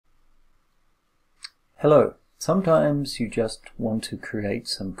Hello, sometimes you just want to create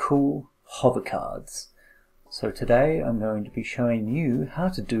some cool hover cards. So today I'm going to be showing you how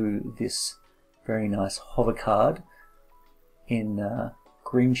to do this very nice hover card in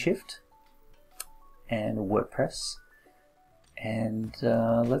Greenshift and WordPress. And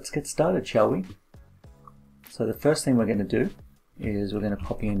let's get started, shall we? So the first thing we're going to do is we're going to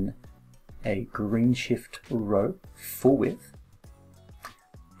pop in a Greenshift row full width.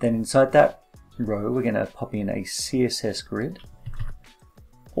 Then inside that row we're going to pop in a CSS grid,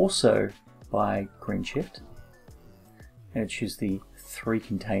 also by Greenshift, and choose the 3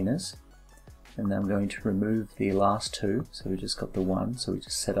 containers, and then I'm going to remove the last 2, so we just got the 1, so we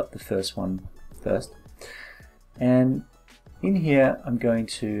just set up the first one first. And in here I'm going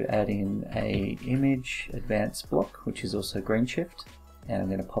to add in a image advanced block, which is also Greenshift, and I'm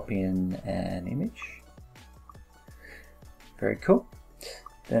going to pop in an image. Very cool.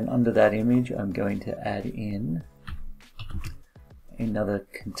 Then under that image I'm going to add in another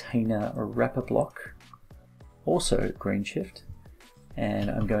container wrapper block, also Greenshift, and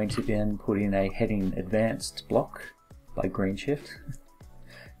I'm going to then put in a heading advanced block by Greenshift.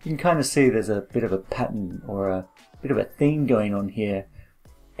 You can kind of see there's a bit of a pattern or a bit of a theme going on here.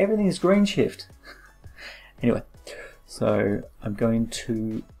 Everything is Greenshift. Anyway, so I'm going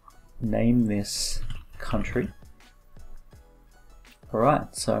to name this country.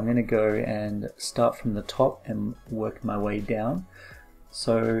 Alright, so I'm going to go and start from the top and work my way down.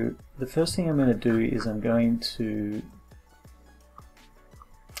 So the first thing I'm going to do is I'm going to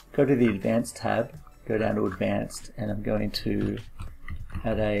go to the Advanced tab, go down to Advanced, and I'm going to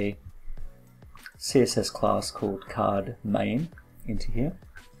add a CSS class called card main into here.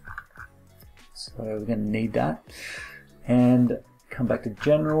 So we're going to need that. And come back to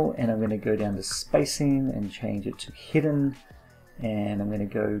General, and I'm going to go down to Spacing and change it to Hidden. And I'm going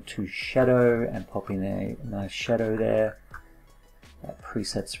to go to Shadow and pop in a nice shadow there. That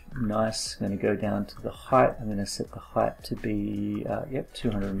preset's nice. I'm going to go down to the height. I'm going to set the height to be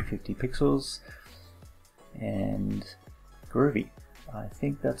 250 pixels. And groovy. I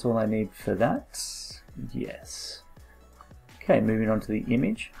think that's all I need for that. Yes. Okay, moving on to the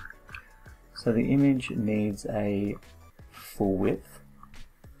image. So the image needs a full width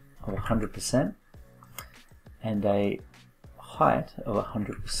of 100% and a height of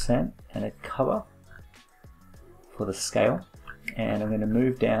 100% and a cover for the scale. And I'm going to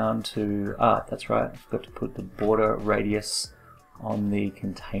move down to, that's right, I forgot to put the border radius on the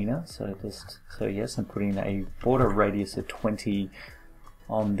container. So yes, I'm putting a border radius of 20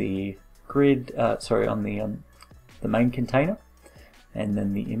 on the grid, on the main container, and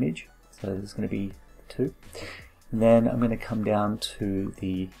then the image. So there's going to be 2. And then I'm going to come down to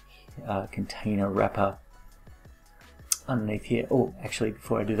the container wrapper underneath here. Oh, actually,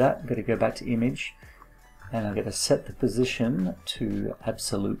 before I do that, I'm going to go back to image, and I'm going to set the position to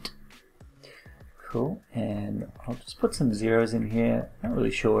absolute. Cool, and I'll just put some zeros in here. Not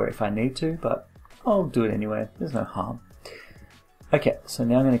really sure if I need to, but I'll do it anyway. There's no harm. Okay, so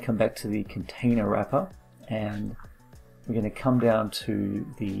now I'm going to come back to the container wrapper, and we're going to come down to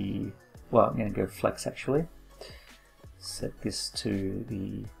the, I'm going to go flex actually. Set this to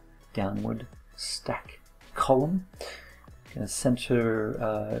the downward stack column. Going to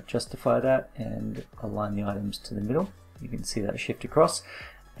center justify that and align the items to the middle. You can see that shift across.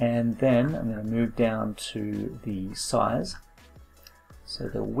 And then I'm going to move down to the size. So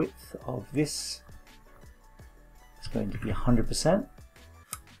the width of this is going to be 100%,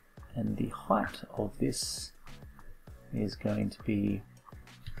 and the height of this is going to be,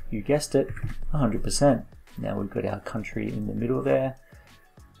 you guessed it, 100%. Now we've got our country in the middle there,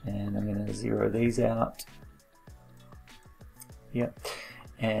 and I'm going to zero these out. Yep,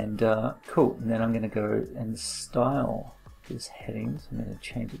 and cool. And then I'm going to go and style this heading. So I'm going to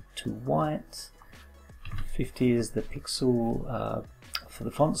change it to white. 50 is the pixel for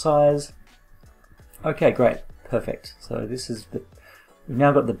the font size. Okay, great, perfect. So this is we've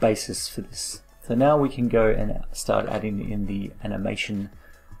now got the basis for this. So now we can go and start adding in the animation.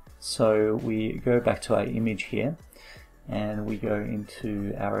 So we go back to our image here, and we go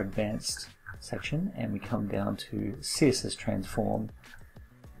into our advanced section, and we come down to CSS transform,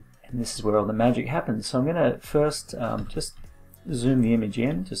 and this is where all the magic happens. So I'm going to first just zoom the image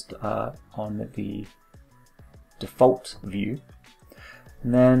in, just on the default view,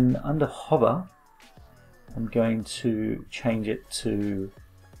 and then under hover I'm going to change it to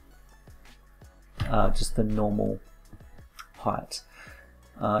just the normal height.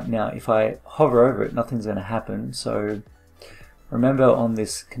 Now if I hover over it, nothing's going to happen. So remember, on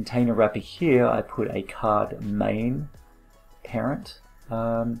this container wrapper here I put a card main parent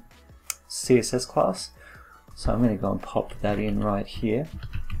CSS class. So I'm going to go and pop that in right here.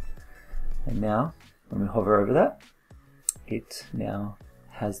 And now, when we hover over that, it now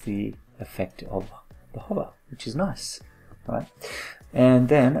has the effect of the hover, which is nice, right? And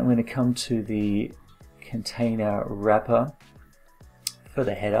then I'm going to come to the container wrapper for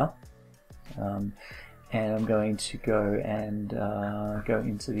the header, and I'm going to go and go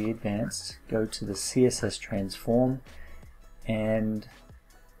into the advanced, go to the CSS transform, and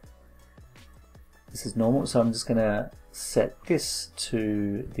this is normal, so I'm just going to set this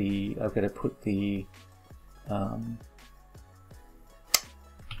to the, I've got to put the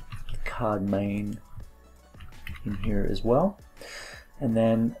card main in here as well, and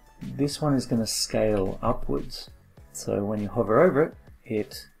then this one is going to scale upwards, so when you hover over it,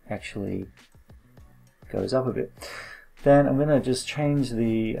 it actually goes up a bit. Then I'm going to just change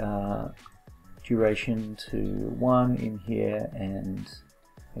the duration to 1 in here and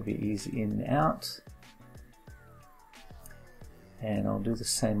maybe ease in out, and I'll do the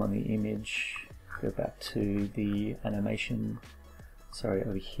same on the image. Go back to the animation, sorry,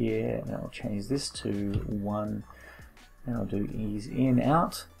 over here, and I'll change this to 1, and I'll do ease in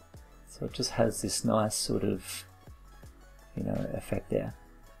out, so it just has this nice sort of, you know, effect there.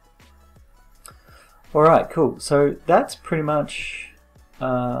 Alright, cool. So that's pretty much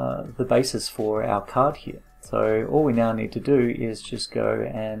the basis for our card here. So all we now need to do is just go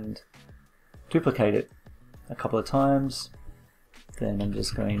and duplicate it a couple of times. Then I'm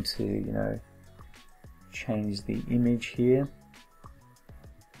just going to, you know, change the image here.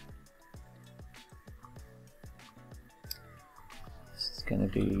 This is going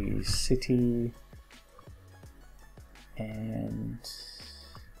to be city, and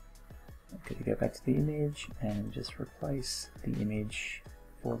I'm going to go back to the image and just replace the image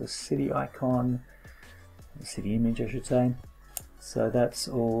for the city icon, the city image I should say. So that's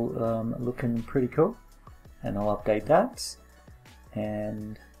all looking pretty cool, and I'll update that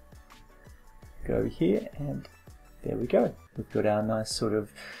and go here, and there we go. We've got our nice sort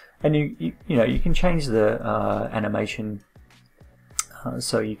of, and you know, you can change the animation,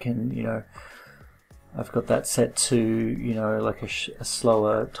 so you can, you know, I've got that set to, you know, like a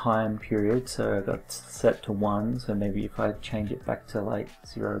slower time period, so I've got set to 1, so maybe if I change it back to like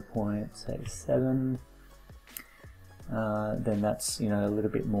 0.7, then that's, you know, a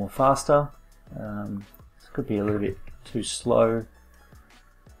little bit more faster. This could be a little bit too slow,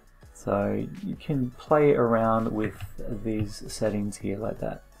 so you can play around with these settings here like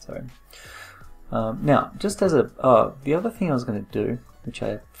that. So now, just as a, the other thing I was going to do, which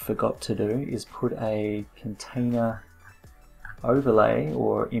I forgot to do, is put a container overlay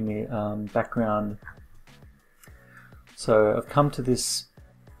or background. So I've come to this,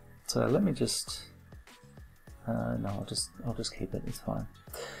 so let me just, no, I'll just keep it, it's fine.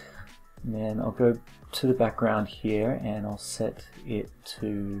 And then I'll go to the background here and I'll set it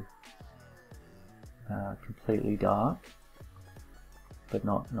to completely dark, but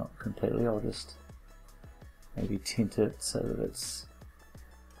not completely. I'll just maybe tint it so that it's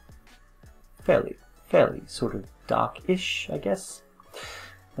fairly sort of dark-ish, I guess.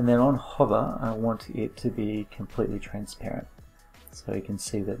 And then on hover, I want it to be completely transparent, so you can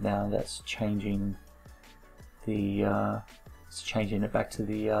see that now that's changing the it's changing it back to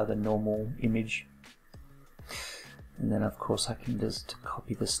the normal image. And then of course I can just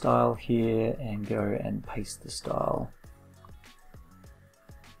copy the style here and go and paste the style,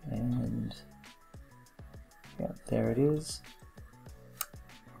 and yeah, there it is.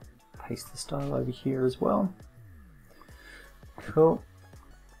 Paste the style over here as well. Cool.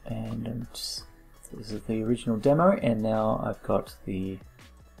 And so this is the original demo, and now I've got the,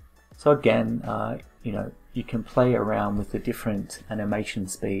 so again, you know, you can play around with the different animation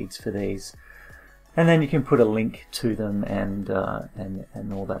speeds for these, and then you can put a link to them and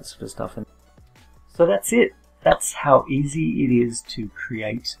all that sort of stuff. And so that's it. That's how easy it is to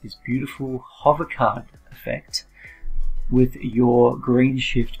create this beautiful hover card effect with your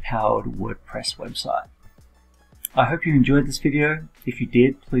Greenshift powered WordPress website. I hope you enjoyed this video. If you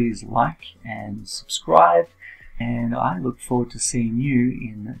did, please like and subscribe, and I look forward to seeing you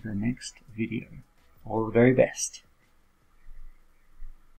in the next video. All the very best.